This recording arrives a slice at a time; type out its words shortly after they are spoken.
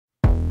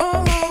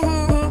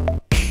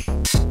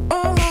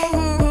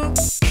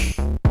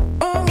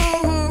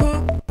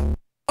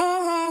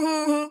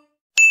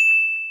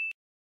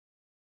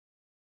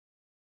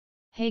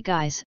Hey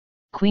guys,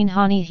 Queen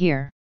Hani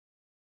here.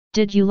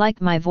 Did you like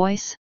my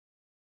voice?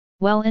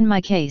 Well, in my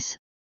case,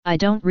 I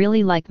don't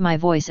really like my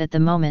voice at the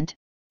moment,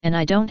 and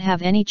I don't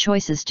have any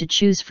choices to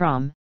choose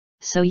from,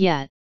 so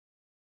yeah.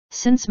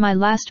 Since my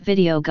last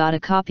video got a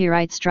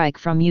copyright strike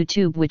from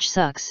YouTube, which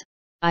sucks,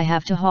 I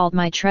have to halt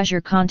my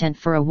treasure content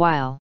for a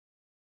while.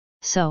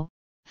 So,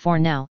 for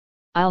now,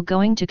 I'll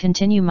going to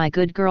continue my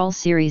Good Girl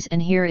series,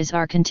 and here is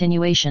our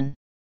continuation.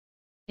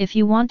 If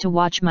you want to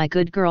watch my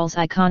Good Girls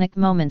iconic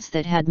moments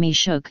that had me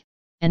shook,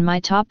 and my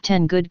top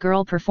 10 Good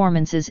Girl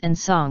performances and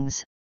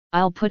songs,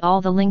 I'll put all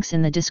the links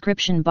in the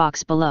description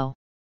box below.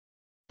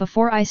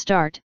 Before I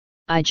start,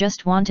 I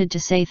just wanted to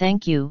say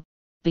thank you,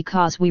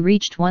 because we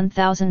reached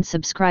 1000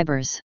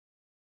 subscribers.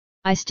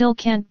 I still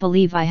can't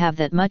believe I have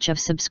that much of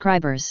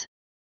subscribers.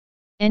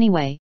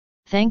 Anyway,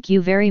 thank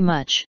you very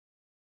much.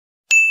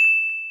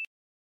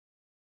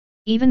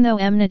 Even though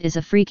Mnet is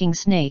a freaking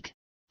snake,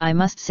 I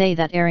must say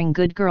that airing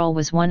Good Girl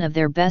was one of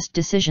their best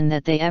decision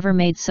that they ever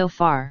made so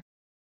far.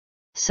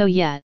 So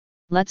yeah,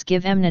 let's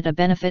give Mnet a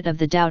benefit of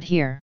the doubt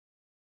here.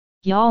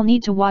 Y'all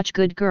need to watch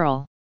Good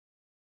Girl.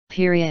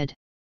 Period.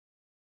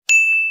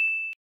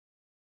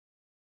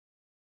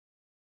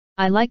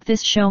 I like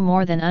this show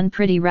more than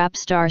Unpretty Rap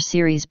Star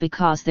series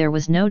because there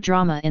was no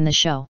drama in the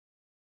show.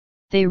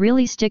 They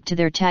really stick to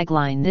their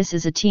tagline, "This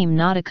is a team,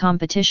 not a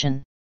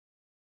competition."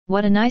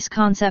 What a nice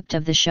concept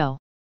of the show.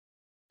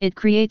 It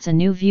creates a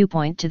new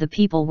viewpoint to the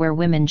people where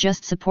women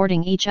just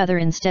supporting each other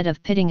instead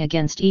of pitting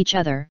against each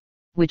other,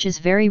 which is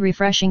very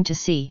refreshing to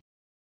see.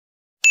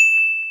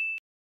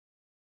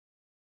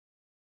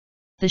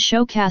 The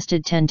show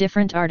casted 10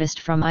 different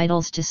artists, from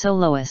idols to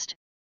soloists,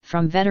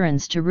 from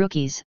veterans to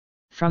rookies,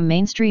 from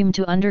mainstream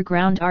to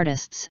underground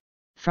artists,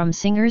 from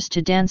singers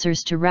to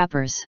dancers to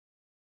rappers.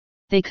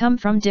 They come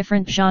from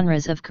different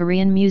genres of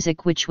Korean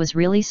music, which was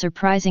really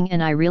surprising,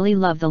 and I really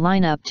love the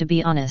lineup, to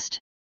be honest.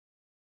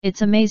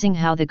 It's amazing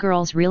how the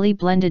girls really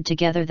blended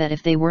together that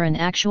if they were an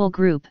actual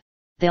group,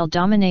 they'll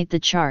dominate the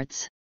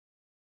charts.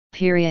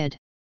 Period.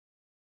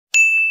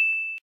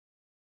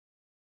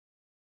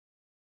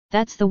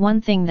 That's the one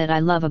thing that I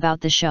love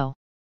about the show.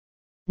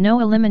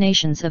 No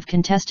eliminations of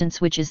contestants,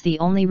 which is the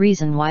only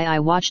reason why I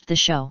watched the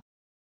show.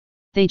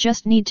 They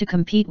just need to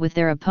compete with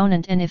their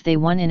opponent, and if they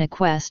won in a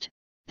quest,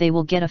 they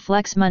will get a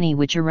flex money,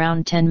 which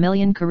around 10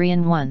 million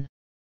Korean won.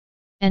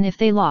 And if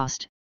they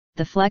lost,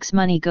 the flex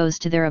money goes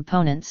to their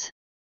opponents.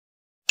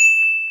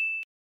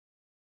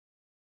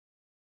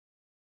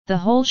 The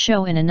whole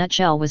show in a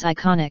nutshell was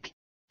iconic.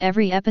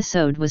 Every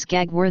episode was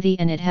gag-worthy,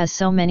 and it has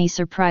so many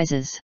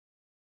surprises.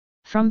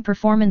 From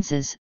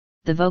performances,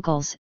 the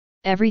vocals,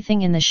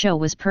 everything in the show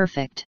was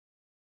perfect.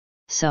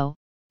 So,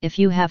 if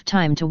you have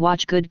time to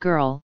watch Good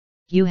Girl,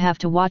 you have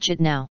to watch it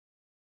now.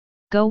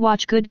 Go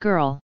watch Good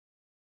Girl.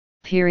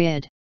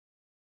 Period.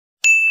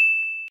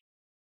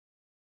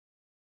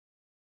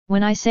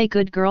 When I say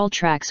Good Girl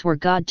tracks were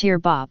god-tier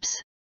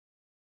bops,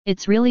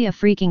 it's really a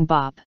freaking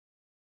bop.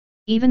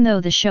 Even though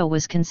the show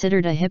was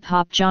considered a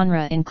hip-hop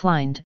genre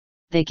inclined,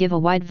 they give a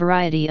wide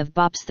variety of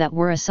bops that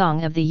were a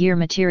song of the year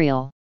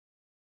material.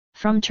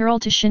 From Turl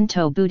to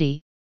Shinto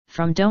Booty,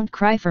 from Don't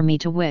Cry for Me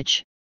to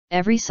Witch,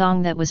 every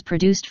song that was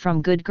produced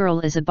from Good Girl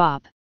is a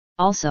bop.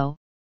 Also,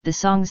 the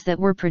songs that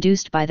were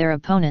produced by their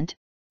opponent,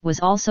 was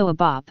also a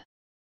bop.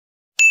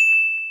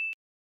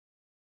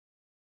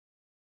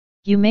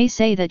 You may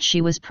say that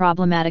she was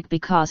problematic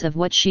because of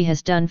what she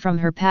has done from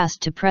her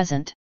past to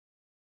present.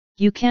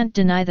 You can't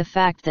deny the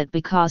fact that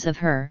because of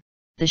her,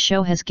 the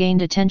show has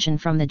gained attention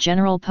from the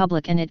general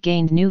public, and it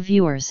gained new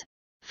viewers.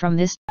 From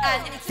this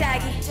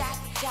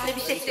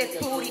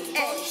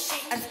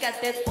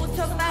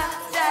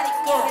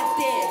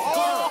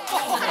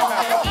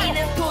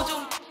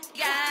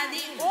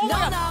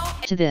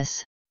to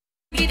this.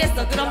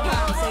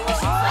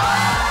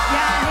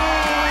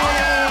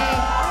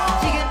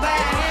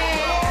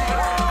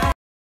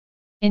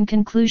 In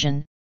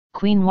conclusion,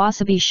 Queen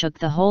Wasabi shook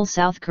the whole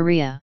South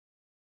Korea.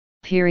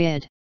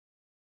 Period.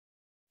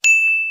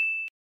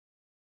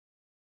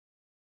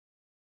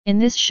 In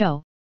this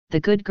show, the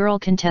Good Girl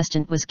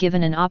contestant was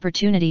given an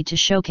opportunity to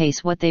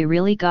showcase what they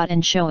really got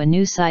and show a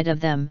new side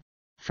of them,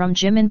 from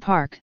Jimin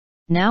Park,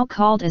 now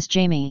called as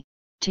Jamie,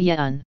 to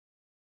YEEUN.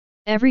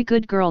 Every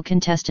Good Girl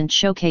contestant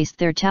showcased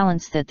their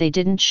talents that they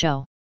didn't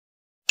show.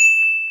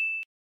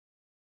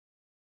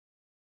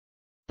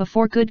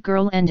 Before Good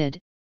Girl ended,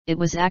 it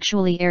was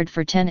actually aired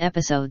for 10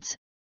 episodes,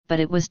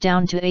 but it was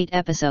down to 8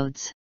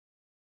 episodes.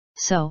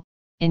 So,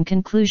 in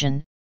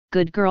conclusion,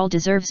 Good Girl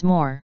deserves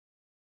more.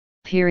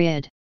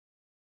 Period.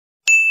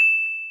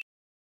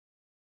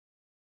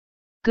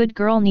 Good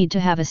Girl need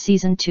to have a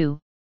season 2,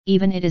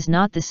 even it is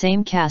not the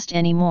same cast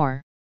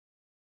anymore.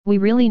 We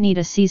really need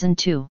a season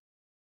 2.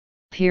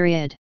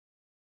 Period.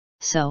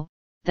 So,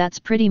 that's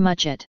pretty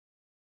much it.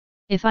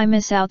 If I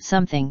miss out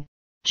something,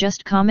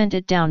 just comment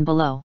it down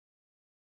below.